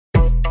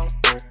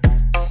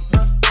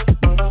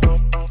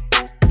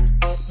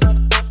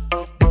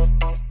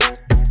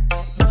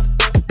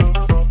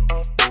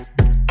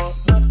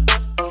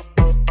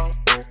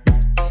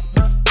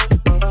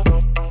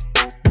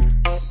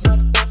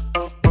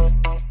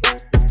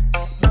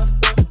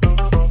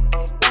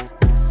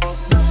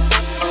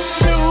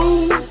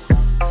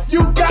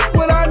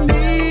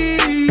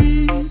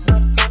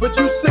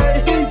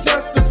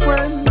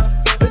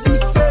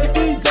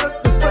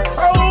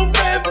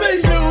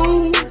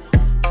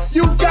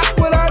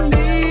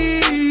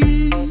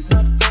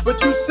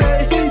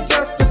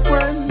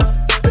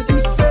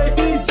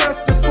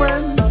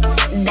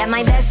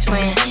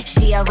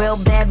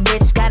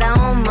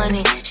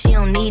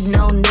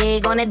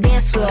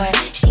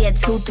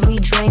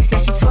drinks, now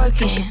she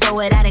twerking. She throw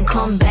it out and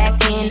come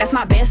back in. That's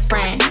my best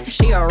friend.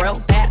 She a real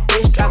bad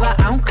bitch, drive her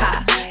own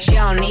car. She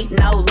don't need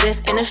no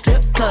lift in a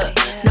strip club.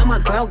 No, my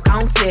girl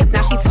gon' tip.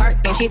 Now she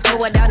twerking, she throw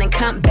it out and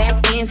come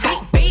back in. Beep,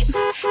 beep.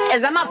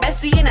 Is that my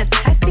bestie in a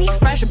taxi?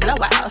 Fresh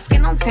blowout,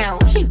 skin on town,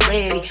 she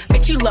ready.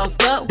 Bitch, you look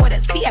good with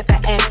a T at the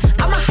end.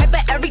 I'm a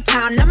hyper every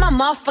time, not my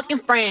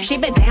motherfucking friend. She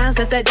been down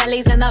since the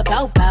jellies and the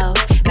bobos.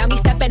 Now me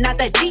stepping out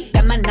the Jeep,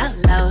 got my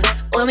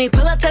nullos. When we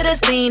pull up to the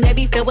scene, they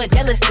be filled with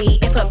jealousy.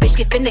 If a bitch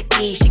get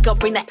finicky, she gon'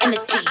 bring the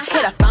energy. I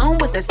hit a phone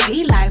with a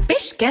C like,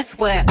 bitch, guess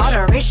what? All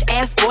the rich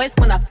ass boys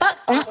wanna fuck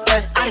on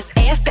us. I just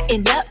ass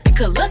sitting up, you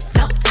could look,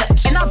 don't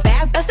touch. And I'm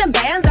bad, bustin'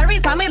 bands every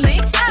time we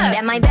link up.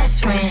 That my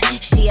best friend,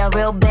 she a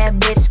real bad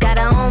bitch, got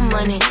her own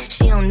money.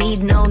 She don't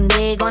need no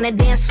nigga on the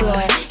dance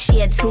floor. She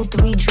had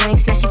 2-3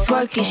 drinks, now she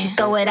twerking. She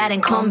throw it out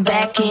and come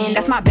back in.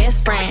 That's my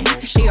best friend,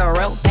 she a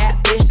real bad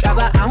bitch,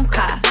 drive her own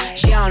car.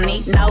 She don't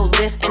need no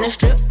lift in a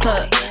strip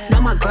club.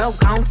 No, my girl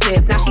gon'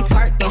 tip, now she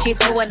twerking. She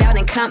throw it out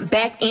and come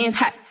back in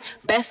hot.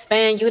 Best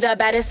friend, you the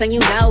baddest and you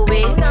know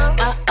it.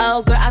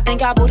 Uh-oh, girl, I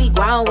think our booty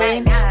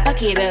growing.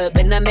 Fuck it up,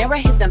 in the mirror,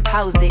 hit them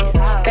poses.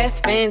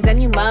 Best friends,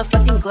 and you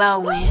motherfucking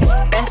glowing.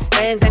 Best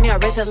friends, and your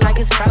wrist is like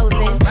it's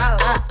frozen.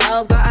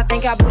 Uh-oh, girl, I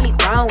think our booty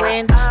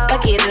growing.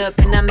 Fuck it up,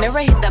 in the mirror,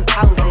 hit them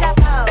poses.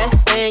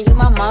 Best friend, you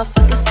my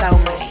motherfucking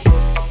soulmate.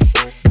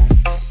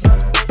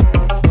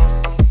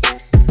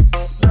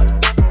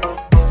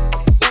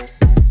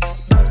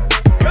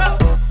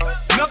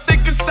 Nothing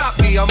can stop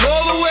me, I'm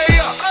all the way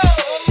up.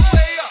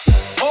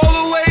 All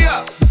the way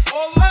up.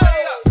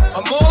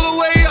 I'm all the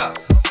way up.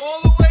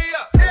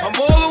 I'm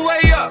all the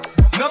way up.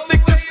 Nothing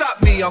can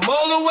stop me, I'm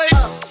all the way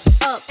up.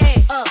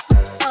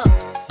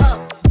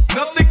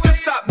 Nothing can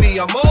stop me,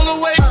 I'm all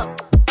the way up.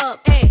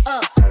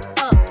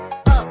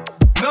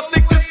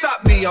 Nothing can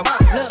stop me, I'm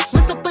Look,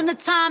 once upon a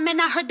time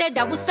and I heard that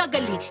I was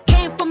ugly.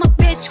 Came from a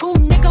bitch who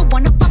nigga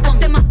wanna fuck on. I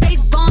said my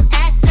face bomb,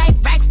 ass tight,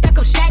 rack stack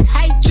of shack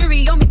height,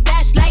 jury on me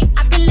flashlight.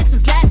 I've been listening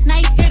since last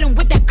night. Hit him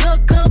with that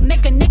good,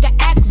 make a nigga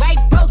act right.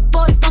 Broke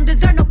boys don't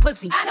deserve no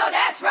pussy. I know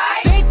that's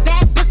right. Big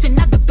bag bustin'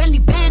 out the Bentley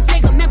band.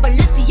 Take a man,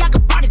 Balenciaga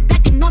brought it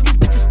back and all these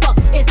bitches fuck.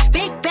 It's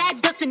big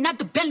bags bustin' out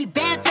the Bentley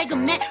band. Take a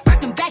man,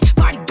 rockin' back,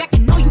 party back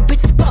and all you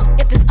bitches fuck.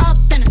 If it's up,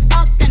 then it's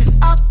up, then it's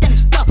up, then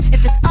it's stuck.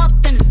 If it's up,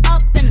 then it's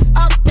up, then it's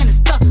up, then it's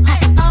stuck.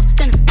 Up,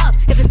 then it's up.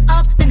 If it's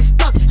up, then it's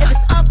stuck. If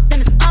it's up,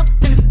 then it's up,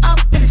 then it's up,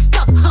 then it's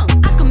stuck.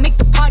 I can make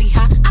the party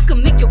hot, I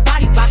can make your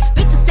body rock.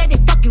 Bitches say they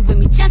fucking with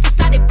me, chances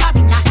are they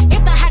probably not.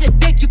 If I had a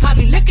dick, you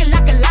probably lick it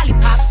like a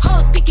lollipop.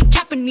 Hoes speaking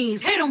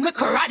Japanese, hit 'em with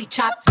karate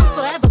chops. I'm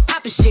forever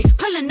popping shit,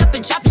 pulling up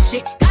and dropping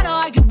shit. Gotta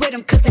argue with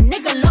 'em cause a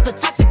nigga love a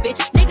toxic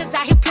bitch. Niggas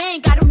out here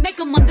playing, gotta make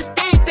 'em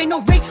understand. If ain't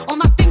no ring on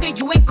my finger,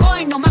 you ain't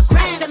going on my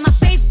gram. Set my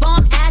face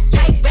bomb, ass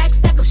tight, rack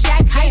stack of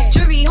shack height,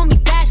 jury on me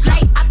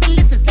flashlight. I've been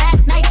listening since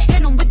last night.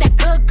 Hit 'em with that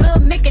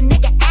good, make a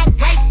nigga act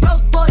right.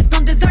 Broke boys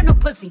don't deserve no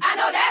pussy. I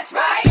know that's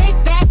right. Big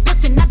bag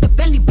bustin' out the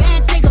Bentley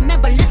band. Take a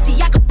man,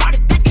 Balenciaga brought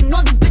it back and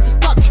all these bitches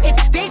fuck.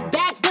 It's big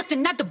bags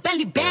bustin' out the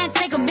Bentley band.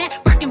 Take a man,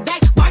 rockin'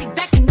 back, party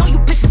back and all you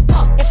bitches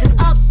fuck. If it's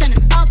up, then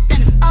it's up,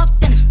 then it's up,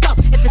 then it's stuck.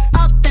 If it's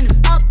up, then it's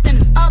up, then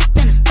it's up,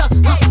 then it's stuck.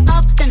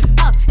 Up, then it's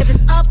up. If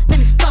it's up, then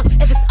it's stuck.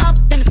 If it's up,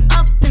 then it's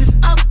up, then it's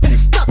up, then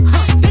it's stuck.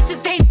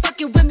 Bitches ain't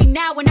fucking with me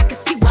now and I can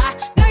see why.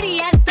 Dirty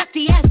ass,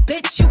 dusty ass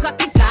bitch, you got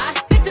pink eye.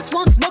 Bitches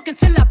won't smoke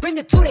until I bring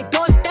it to their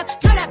doorstep.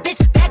 Tell that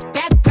bitch back,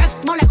 breath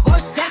smell like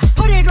horse sex.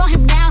 Put it on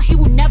him now, he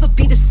will never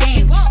be the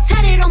same.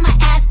 Tat it on my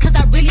ass cause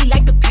I really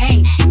like the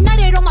pain. He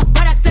nutted on my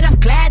butt, I said I'm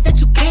glad that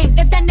you came.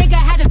 If that nigga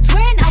had a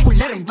twin, I would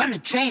let him run a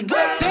train.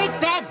 Big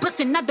bag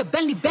bustin' out the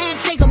Bentley band.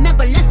 Take a man,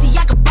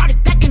 Balenciaga brought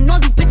it back and all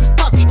these bitches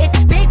fuck. It's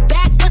big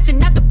bags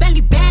bustin' out the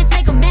Bentley band.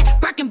 Take a man,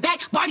 rockin' back,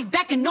 party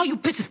back and all you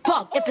bitches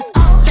fuck. If it's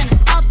up, then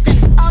it's up, then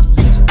it's up,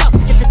 then it's stuck.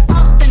 If it's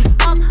up, then it's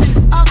up, then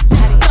it's up,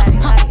 then it's stuck.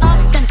 Up,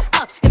 then it's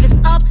up. If it's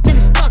up, then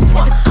it's stuck.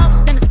 If it's up,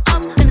 then it's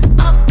up, then it's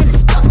up, then it's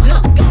stuck.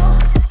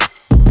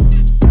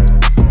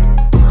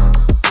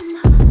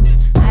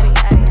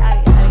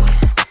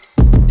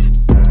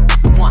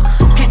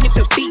 And if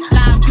the beat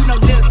live, you know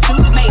Lil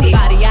Juke made it.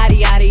 Body yaddy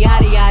yaddy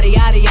yaddy yaddy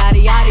yaddy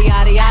yaddy yaddy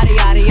yaddy yaddy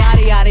yaddy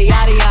yaddy yaddy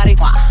yaddy yaddy.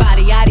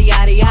 Body yaddy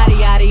yaddy yaddy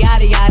yaddy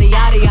yaddy yaddy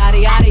yaddy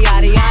yaddy yaddy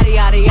yaddy yaddy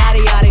yaddy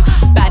yaddy yaddy.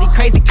 Body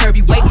crazy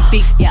curvy wavy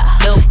beat, yeah.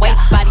 Lil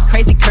waist body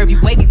crazy curvy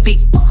wavy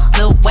beat.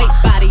 Lil waist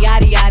body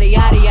yaddy yaddy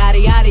yaddy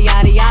yaddy yaddy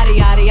yaddy yaddy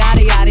yaddy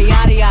yaddy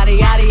yaddy yaddy yaddy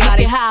yaddy. Look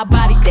at how I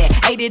bodied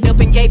that, ate it up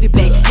and gave it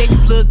back. Yeah, you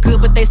look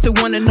good, but they still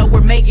wanna know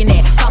we're making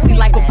that. Saucy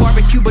like a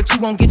barbecue, but you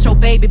won't get your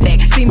baby back.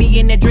 See me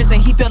in that dress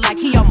and he felt like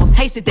he almost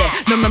tasted that.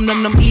 Num,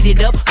 eat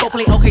it up. Go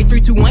play okay, 3,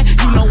 2, 1.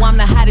 You know I'm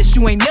the hottest,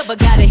 you ain't never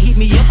gotta heat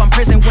me up. I'm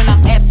present when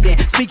I'm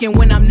absent, speaking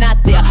when I'm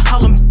not there.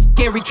 Call him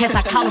Gary Cass,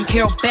 I call him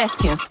Carol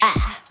Baskins.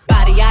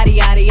 Body yaddy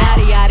yaddy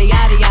yaddy yaddy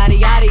yaddy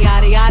yaddy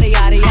yaddy yaddy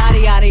yaddy yaddy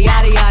yaddy yaddy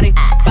yaddy yaddy.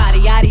 Body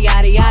yaddy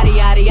yaddy yaddy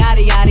yaddy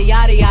yaddy yaddy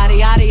yaddy yaddy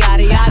yaddy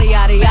yaddy yaddy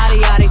yaddy yaddy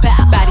yaddy.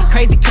 Body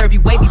crazy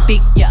curvy wavy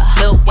beat, yeah.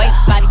 Lil waist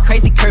body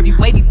crazy curvy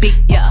wavy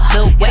beat, yeah.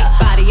 Lil waist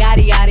body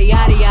yaddy yaddy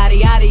yaddy yaddy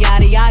yaddy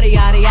yaddy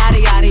yaddy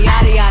yaddy yaddy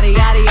yaddy yaddy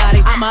yaddy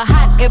yaddy. I'm a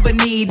hot ever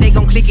need, they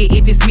gon' click it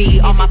if it's me.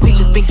 All my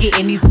pictures been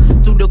getting these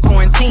through the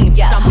quarantine.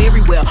 Yeah, I'm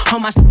very well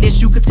on my shit,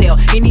 as you could tell.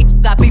 Any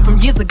got beef from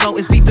years ago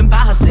is beefing by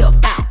herself.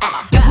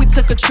 If we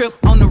took a trip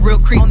on the real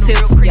creep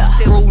tip, yeah.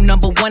 Rule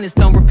number 1 is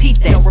don't repeat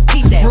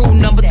that. Rule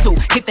number 2,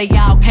 if they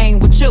all came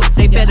with you,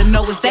 they better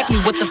know exactly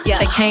what the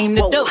they came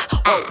to do.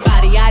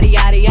 Body yaddy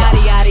yaddy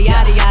yaddy yaddy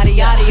yaddy yaddy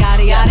yaddy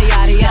yaddy yaddy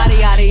yaddy yaddy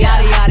yaddy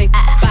yaddy yaddy.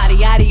 Body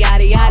yaddy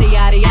yaddy yaddy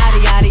yaddy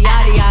yaddy yaddy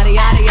yaddy yaddy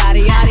yaddy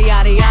yaddy yaddy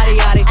yaddy yaddy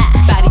yaddy.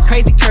 Body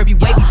crazy curvy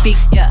wavy big,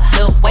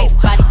 little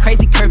waist. Body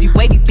crazy curvy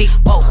wavy big,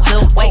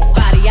 little waist.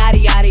 Body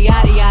yaddy yaddy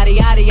yaddy yaddy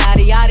yaddy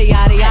yaddy yaddy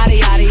yaddy yaddy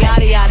yaddy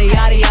yaddy yaddy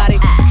yaddy yaddy.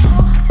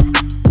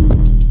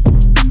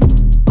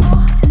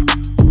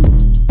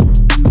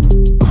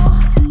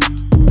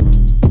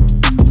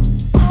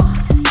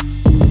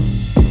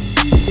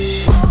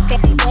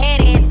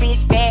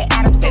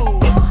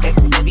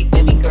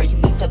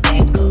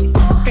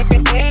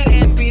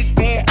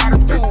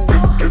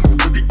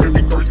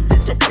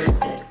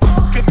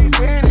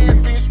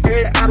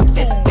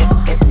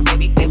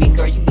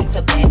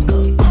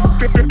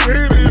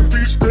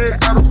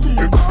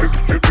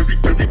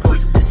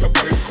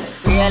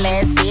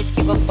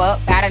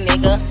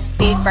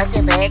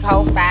 Birkin bag,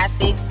 hold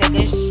 5-6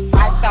 figures.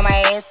 Stripes on my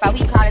ass, so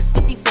he call it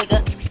pussy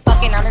figure.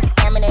 Fucking on a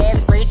scamming ass,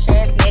 rich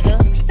ass nigga.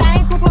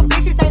 Same group of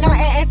bitches, ain't no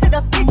ass to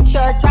the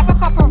picture. Drop a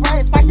couple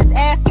runs, watch his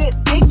ass get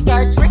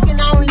bigger.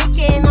 Drinking on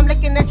licking, I'm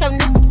looking at your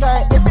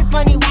nigga. If it's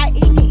money, why he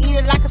can eat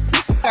it like a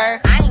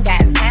snicker? I ain't got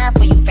time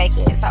for you fake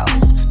ass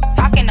hoes.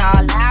 Talking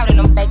all loud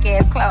in them fake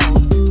ass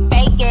clothes.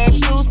 Fake ass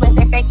shoes, match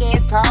that fake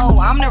ass gold.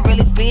 I'm the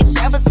realest bitch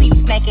ever see you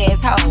snake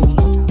ass hoes.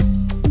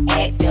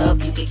 Act up,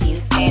 you can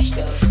get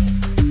snatched up.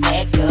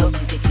 Act up,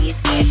 you could get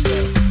snatched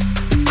up.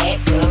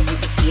 Act up, you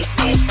could get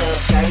snatched up.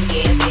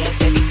 Dirty ass,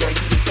 baby girl,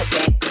 you need to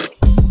back up.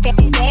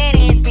 Bad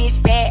ass bitch,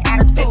 bad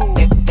attitude.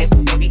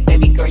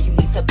 Baby girl, you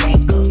need to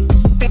back up.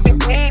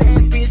 Bad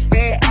ass bitch,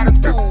 bad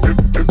attitude.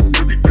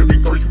 Baby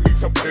girl, you need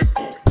to back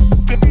up.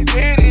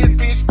 Bad ass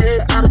bitch, bad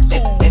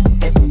attitude.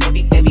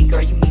 Baby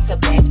girl, you need to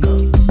back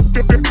up.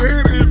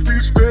 Bad ass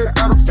bitch, bad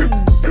attitude.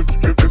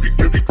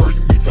 Baby girl,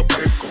 you need to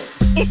back up.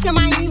 It's your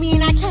Miami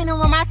and I can't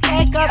run my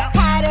stack up.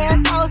 Tired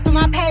ass hoes on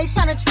my page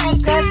tryna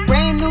track us.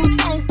 Brand new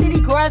chain, city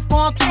girls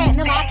going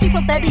platinum. I keep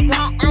a baby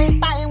Glock, I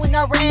ain't fighting with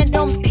no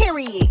random,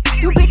 period.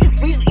 You bitches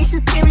real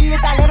issues serious.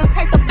 I let him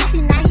taste the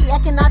pussy, now he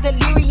acting all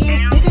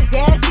delirious. Did the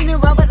dash in the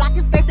rubber like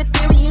his face the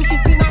furious. You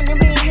see my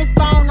number in his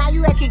phone, now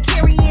you acting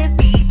curious.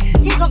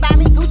 He gon' buy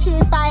me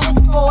Gucci if I ask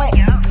for it.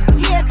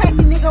 He a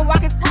crazy nigga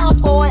walking town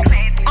for it.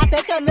 I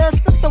bet your little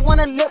sister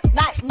wanna look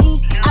like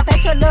me. I bet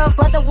your little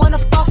brother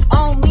wanna fuck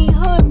on me.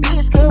 Hood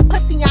bitch, good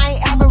pussy, I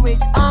ain't average.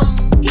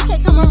 He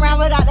can't come around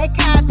without that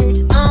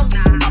cabbage. Pop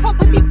a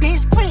pussy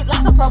bitch quick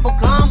like a bubble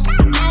gum.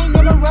 I ain't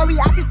never worry,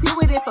 I just deal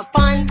with it for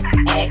fun.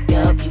 Act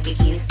up, you can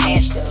get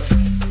snatched up.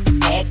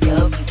 Act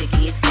up, you can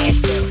get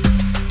snatched up.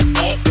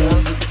 Act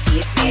up, you can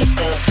get snatched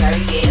up.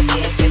 Dirty ass,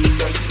 baby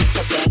girl, you need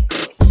to back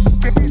up.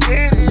 Baby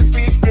ass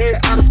bitch, bad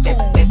attitude.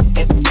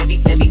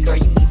 Baby girl,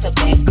 you need to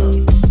back up.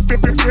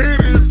 Baby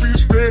ass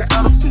bitch, bad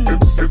attitude.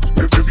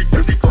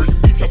 Baby girl, you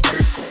need to back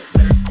up.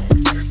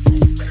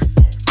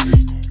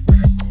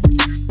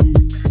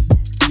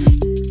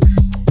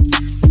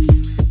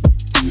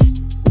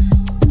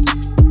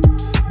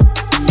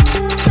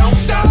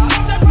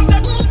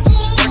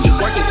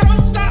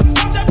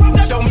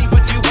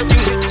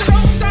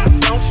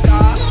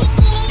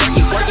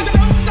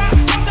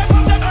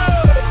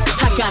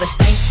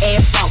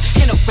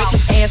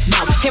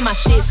 And my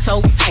shit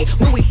so tight,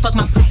 when we fuck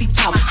my pussy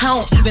talk, I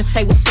don't even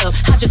say what's up,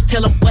 I just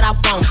tell him what I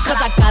want. Cause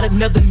I got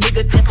another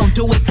nigga that's gon'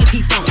 do it if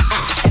he don't.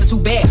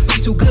 Attitude bad,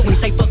 pussy too good, when he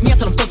say fuck me, I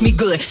tell him fuck me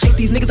good. Chase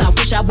these niggas, I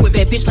wish I would,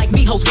 bad bitch like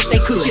me, hoes wish they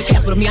could. Just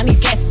pass with me, I need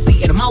gas to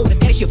see, and I'm all with a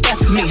daddy, shit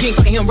faster to me. He ain't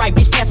fucking him right,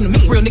 bitch, passing to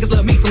me. Real niggas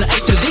love me from the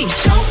H to the D.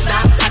 Don't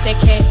stop, pop that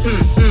cat,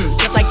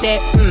 just like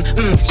that,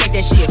 shake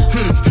that shit,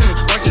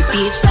 work it,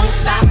 bitch. Don't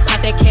stop,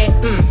 pop that cat,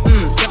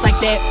 just like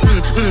that,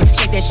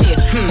 shake that shit,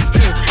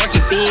 work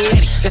it,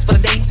 bitch. Just for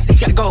the day, see,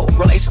 gotta go,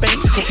 roll a space.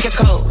 She got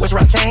the code, what's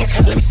around chains?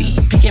 Let me see,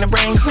 peek in the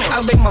brain.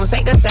 Our baby mama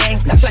ain't the same.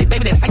 Now she like,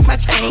 baby, that ice my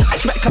chain.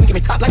 You better come and give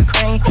me top like a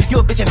crane.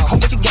 You a bitch and a hoe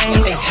with your game.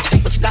 Hey,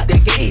 shake what you got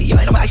that gay. You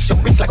ain't on my ice, your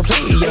wrist like a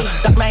player.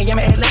 Like Miami,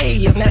 LA,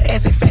 now the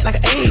ass ain't fat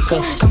like an acre.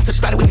 Come to the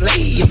spot with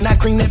lay.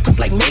 Not green, that pussy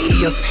like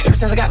mayors. Ever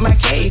since I got my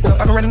cake up,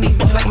 I've been running these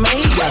bitches like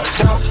mayor.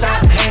 Don't stop,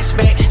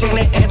 hatchback, taking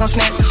that ass on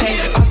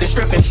Snapchat. Off the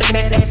strip and shaking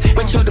that ass.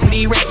 What you do with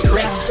these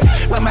rats?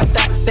 What my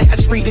thoughts say, I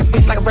just read this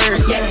bitch like a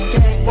bird, yeah.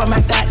 What my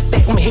thoughts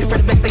say, when me hit it for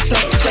the back, say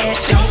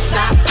slash. Don't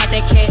stop, pop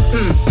that cat,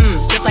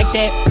 just like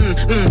that,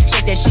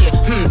 shake that shit,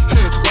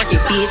 work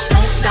it, bitch.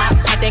 Don't stop,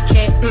 pop that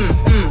cat,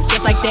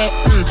 just like that,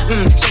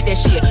 shake that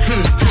shit,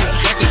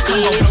 work it,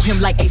 bitch. I'm gon' him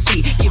like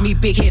AC, give me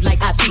big head like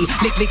IT,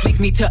 lick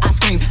me till I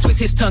scream, twist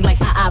his tongue like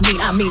I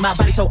mean, my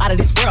body so out of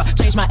this world,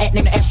 change my act,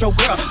 name the Astro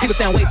Girl, people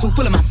sound way too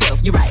full of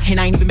myself, you're right, and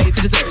I ain't even made it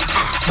to dessert.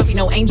 Don't be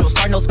no angel,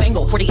 star no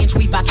spangle, 40-inch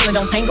weed by killing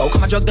don't tango,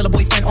 call my drug dealer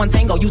boyfriend on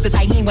tango, use the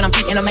tahini when I'm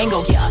eating a mango,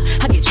 yeah,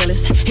 I get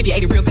jealous, if you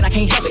ate it real good I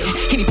can't help it,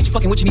 any bitch you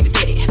fucking with you need to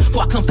get it,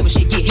 Before I come through and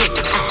shit get hit.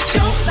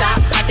 Don't stop,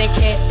 pop that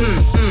cat,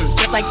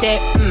 just like that,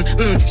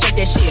 shake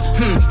that shit,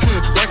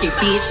 work it,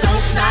 bitch.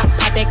 Don't stop,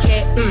 pop that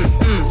cat,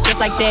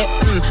 just like that,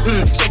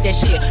 shake that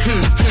shit,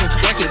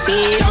 work it,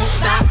 bitch. Don't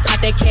stop,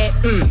 pop that cat,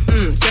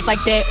 just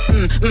like that,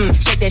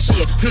 shake that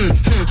shit,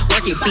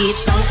 work it,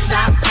 bitch. Don't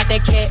stop, pop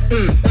that cat,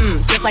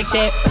 just like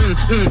that,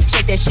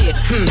 shake that shit,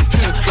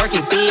 work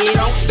it, bitch.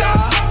 Don't stop,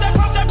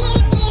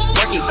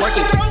 work it,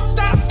 work it.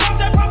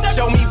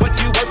 Show me what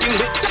you working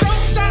with.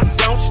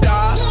 Don't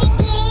stop,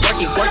 work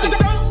it, work it.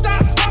 Don't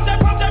stop, don't stop.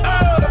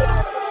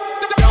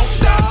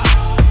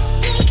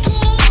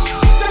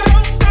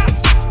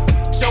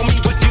 Show me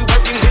what you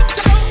working with.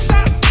 Don't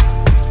stop, don't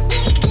stop.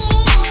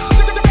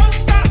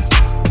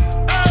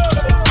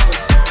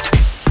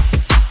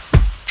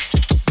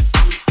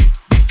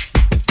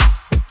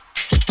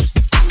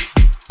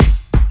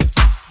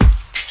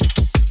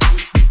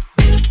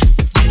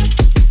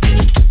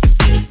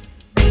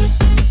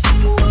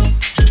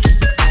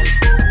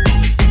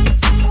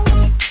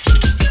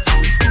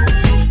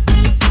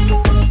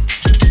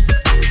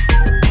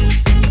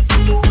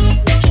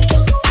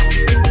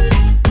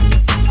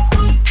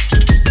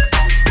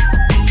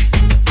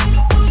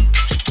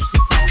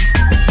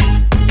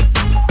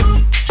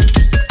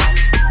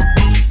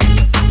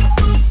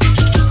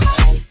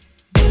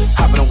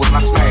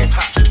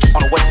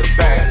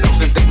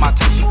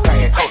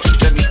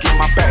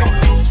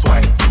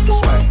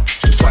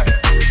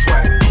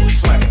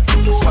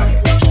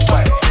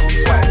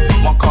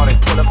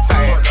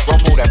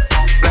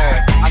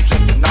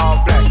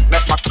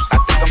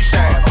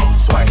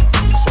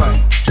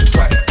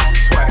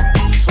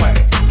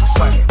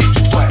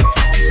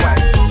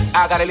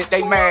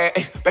 They mad,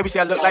 baby say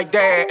I look like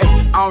that. I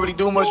don't really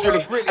do much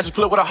really. I just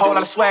pull up with a whole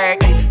lot of swag.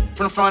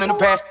 From the front and the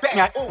back,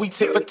 we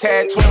tip for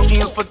tag. 12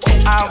 M's for 2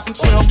 hours and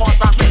 12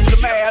 months. I'm into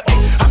the mad.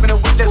 I'm in a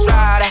whip that's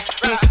ride out.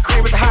 Big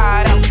crib is a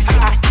hideout.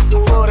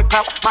 For the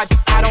clout, I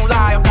don't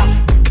lie about.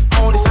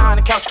 On this on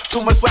the couch,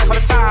 too much swag for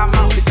the time.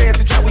 They say it's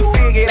a trap, we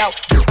figure it out.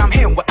 I'm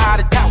him without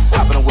a doubt.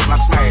 Hopping with my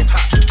smash.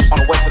 On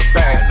the way to the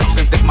bag.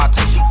 Slim think my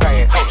taste she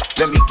bad. Hold up,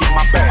 let me get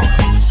my bag.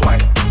 Swag,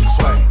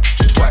 swag,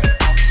 swag, swag,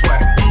 swag.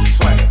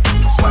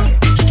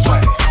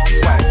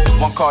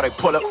 One car, they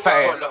pull up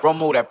fast,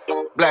 remove that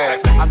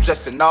blast. I'm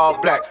dressed in all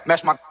black,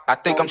 match my, I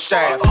think I'm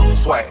Shaft.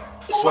 Swag,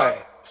 swag,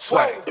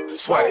 swag,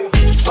 swag,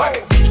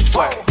 swag,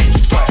 swag,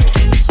 swag, swag.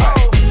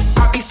 I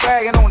be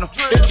swagging on them,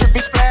 the drip be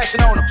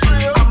splashing on them.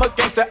 I'm a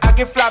gangster, I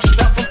get flopped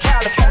up from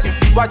California.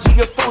 YG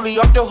a foolie,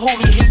 off the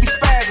hoolie, he be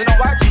spazzing on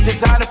YG.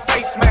 Designer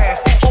face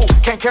mask, ooh,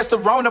 can't catch the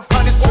Rona.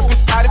 Hundreds dripping,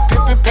 started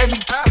pippin', pay me.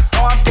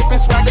 Oh, I'm dipping,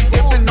 swagger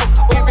dipping, no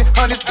giving.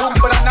 Hundreds blue,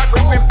 but I'm not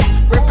gripping.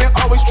 Ripping,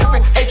 always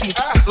tripping, AP,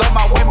 love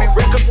my women,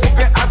 Rick up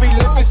sipping. I be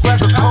living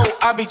swagger cold,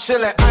 I be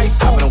chillin', ice.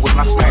 Hopping with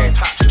my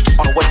smash,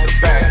 on the way to the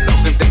bag.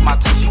 Slim think my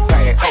taste she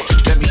bad. Hold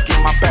up, let me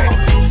get my bag.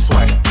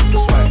 Swag,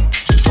 swag,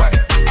 swag,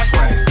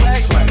 swag, swag,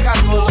 swag,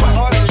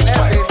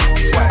 swag,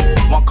 swag.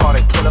 One car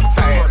they pull up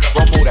fast,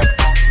 remove that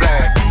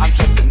blast. I'm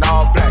dressed in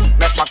all black,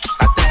 match my,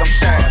 I think I'm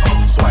Shaft.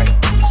 Swag,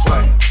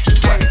 swag,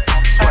 swag,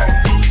 swag,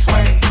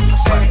 swag, swag,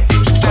 swag,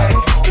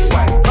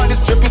 swag. Honey's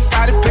drippin',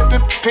 started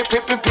pippin',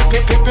 pippin', pippin',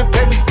 pippin',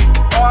 pippin'.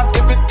 Oh, I'm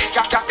dippin',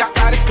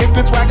 started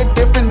pippin', swagger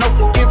different, no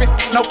give it,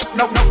 no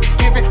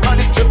give it.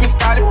 Honey's drippin',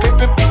 started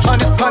pippin',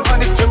 honey's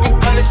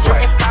drippin',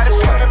 swag, started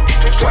swag,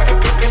 swag, swag,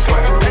 swag,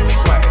 swag,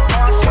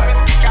 swag, swag,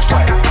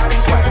 swag,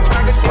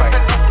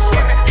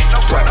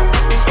 swag, swag,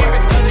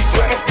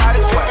 swag,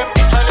 started swag, swag,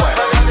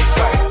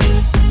 swag.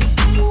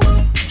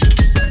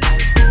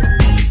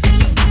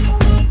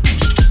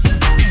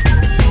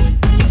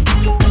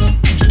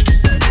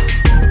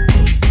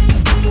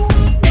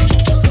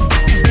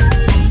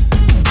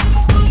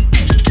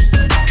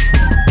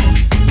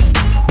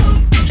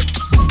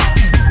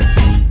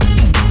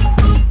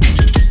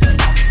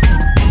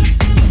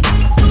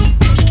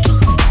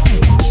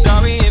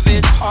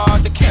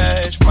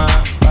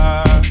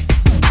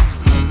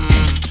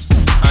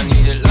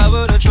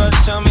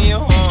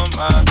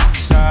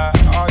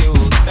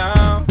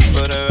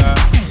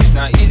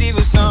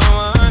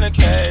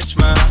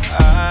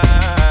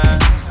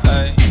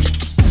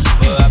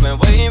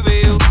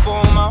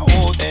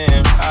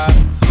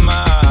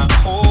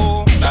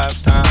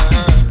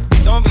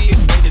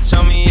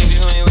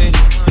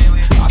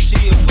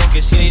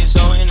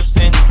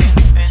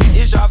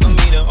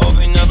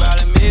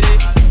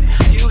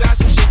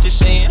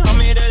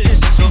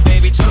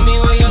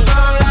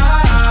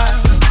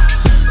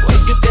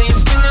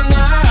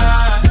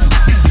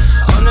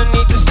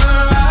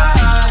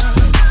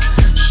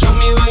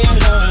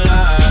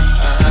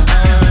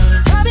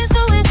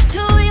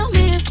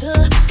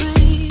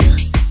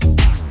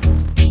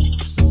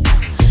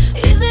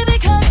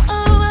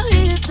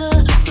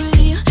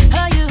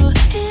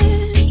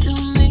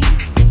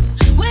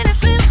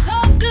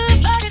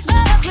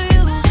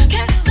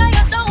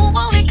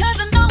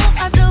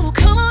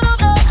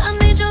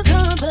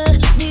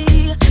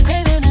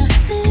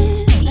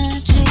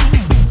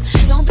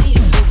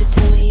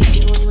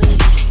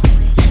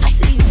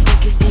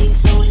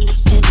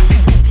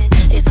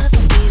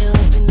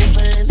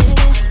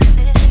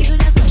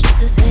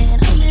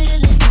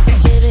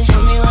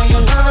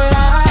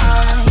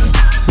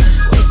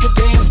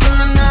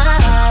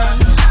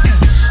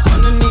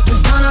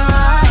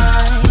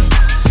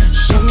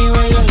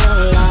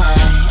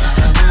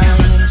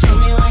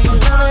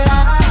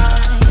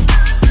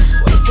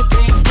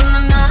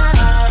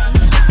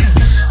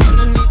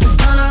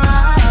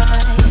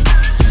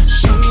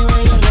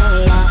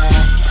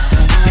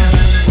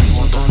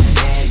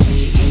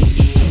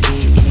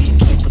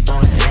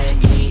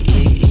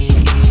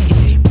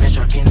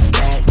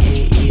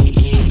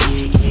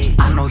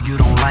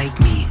 like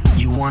me.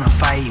 You wanna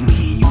fight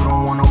me. You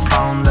don't want no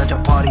problems at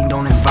your party,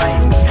 don't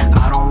invite me.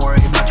 I don't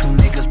worry about you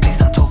niggas, please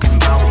stop talking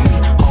about me.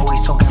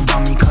 Always talking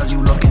about me cause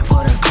you looking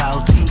for the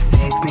clout team. 6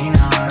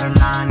 Nina,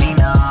 9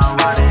 Nina,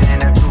 riding in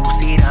a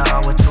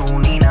 2-seater with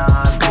 2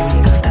 Ninas.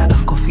 Baby got that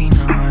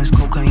aquafina, it's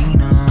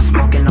cocaine.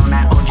 Smoking on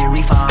that OG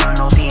reefer,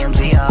 no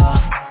TMZ.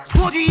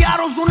 4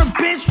 Giados on a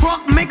bench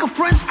truck, make a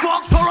French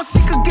fuck. Told her she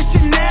could get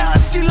Chanel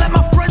if she let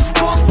my friends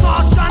fuck.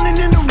 Star shining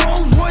in the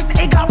Rolls Royce,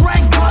 it got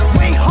rag bucks.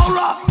 Wait, hold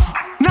up,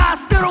 nah, I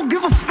still don't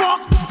give a fuck.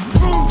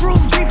 Vroom,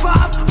 vroom, G5,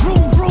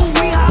 vroom, vroom,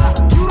 we high.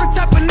 You the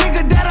type of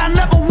nigga that I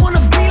never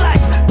wanna be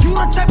like. You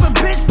the type of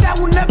bitch that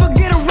will never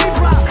get a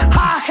reply.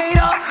 High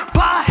hater,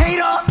 bye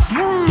hater,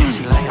 vroom. Yeah,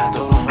 she like I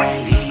do the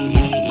right,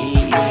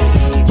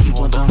 keep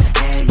on doing the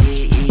head,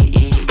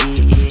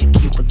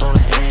 keep on doing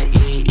the head,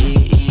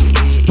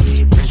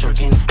 bitch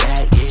working the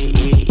back,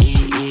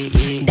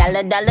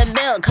 Dollar, dollar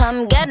bill,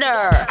 come get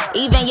her.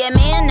 Even your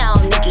man know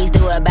Nicki's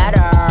do it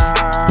better.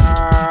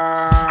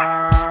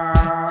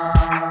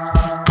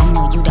 I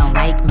know you don't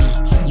like me,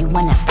 you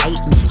wanna fight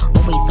me.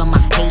 Always on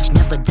my page,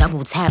 never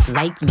double tap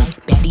like me.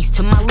 Baddies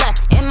to my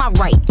left and my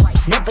right.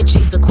 Never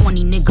chase a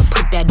corny nigga,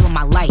 put that on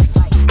my life.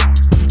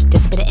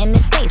 Just put it in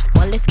his face,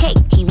 all his cake.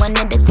 He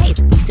wanted the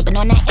taste, we sippin'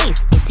 on that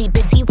ace. Itty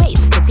bitty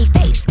waist, pretty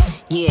face.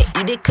 Yeah,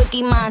 eat it,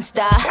 Cookie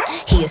Monster.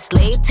 He a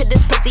slave to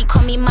this pussy,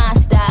 call me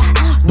monster.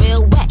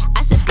 Real wet,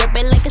 I said slurp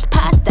it like it's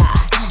pasta.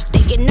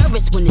 They get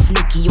nervous when it's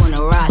Nicki on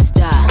the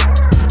roster.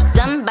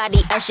 Somebody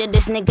usher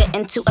this nigga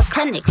into a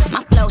clinic.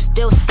 My flow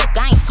still sick,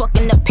 I ain't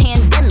talking the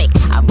pandemic.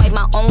 I write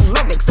my own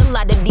lyrics, a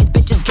lot of these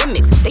bitches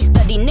gimmicks. They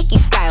study Nicki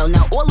style,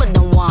 now all of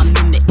them want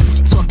mimic.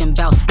 Talking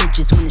about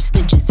snitches when it's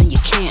snitches and you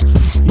can't.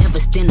 Never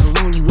stand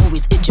alone, you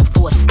always itching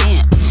for a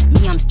stamp.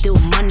 Me, I'm still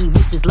money,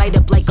 wrists light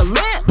up like a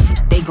lamp.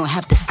 They gon'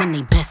 have to send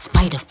their best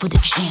fighter for the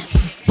champ.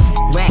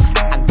 Racks,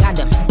 I got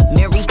them.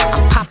 Mary,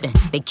 I'm popping.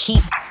 They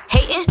keep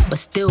hating, but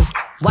still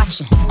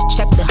watching.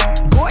 Check the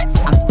boards,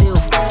 I'm still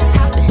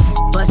topping.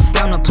 Bust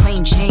down a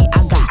plain chain,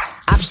 I got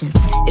options.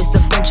 It's a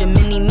bunch of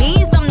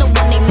mini-me's, I'm the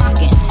one they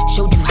mocking.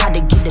 Showed you how to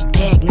get a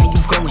bag, now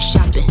you going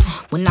shopping.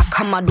 When I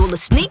come out, all the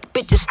sneak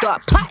bitches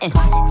start plotting.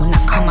 When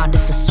I come out,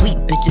 it's a sweet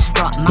bitches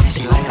start mopping.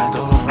 She like I do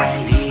the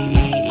right,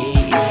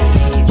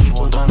 keep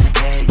on doing the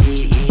head,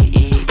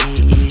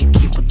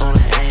 keep on doing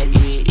the head,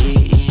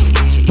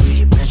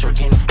 bitch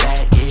working the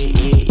back,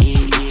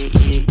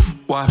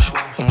 wash,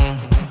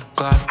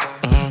 clock,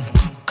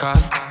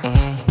 cock,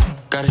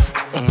 got it.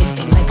 It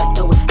feel like I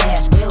throw it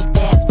fast, real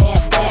fast,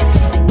 fast, fast. He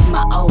singing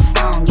my old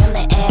song,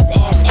 yelling ass,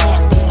 ass, ass.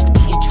 They be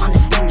speeding, trying to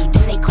beat me,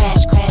 then they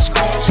crash, crash,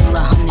 crash. Still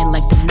 100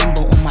 like the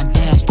number on my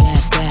dash,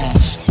 dash,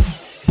 dash.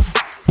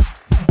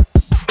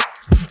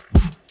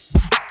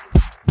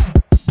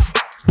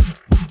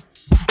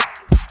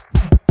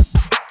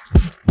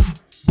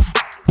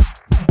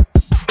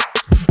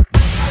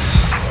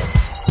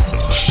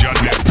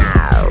 Shutting it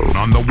down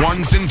on the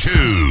ones and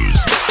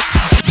twos.